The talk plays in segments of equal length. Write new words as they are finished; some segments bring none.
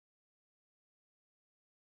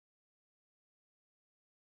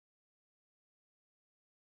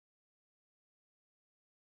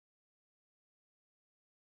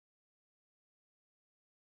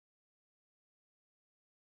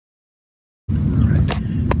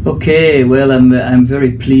Okay, well, I'm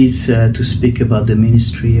very pleased to speak about the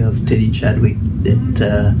ministry of Teddy Chadwick.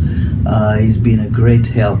 That has been a great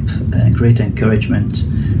help and a great encouragement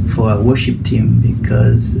for our worship team,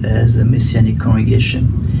 because as a Messianic congregation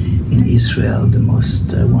in Israel, one of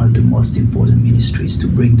the most important ministries to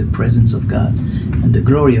bring the presence of God and the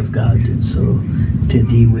glory of God. And so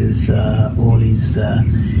Teddy, with all his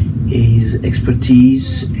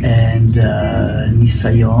expertise and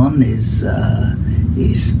nisayon,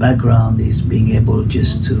 his background is being able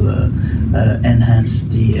just to enhance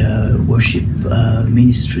the worship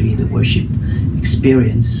ministry, the worship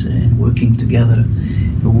experience, and working together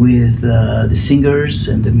with the singers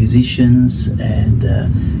and the musicians, and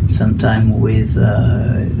sometime with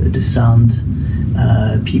the sound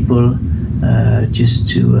people, just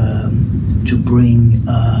to bring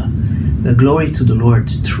glory to the Lord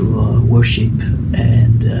through worship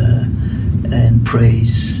and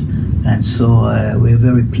praise. And so we're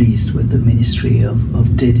very pleased with the ministry of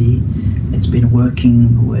Teddy. It's been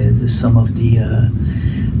working with some of the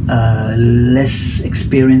less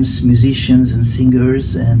experienced musicians and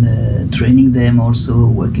singers, and training them, also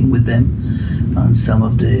working with them on some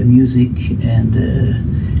of the music and the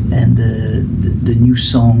new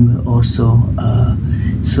song also.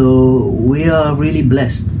 So we are really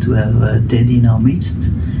blessed to have Teddy in our midst.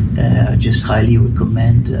 I just highly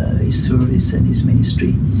recommend his service and his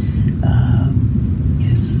ministry.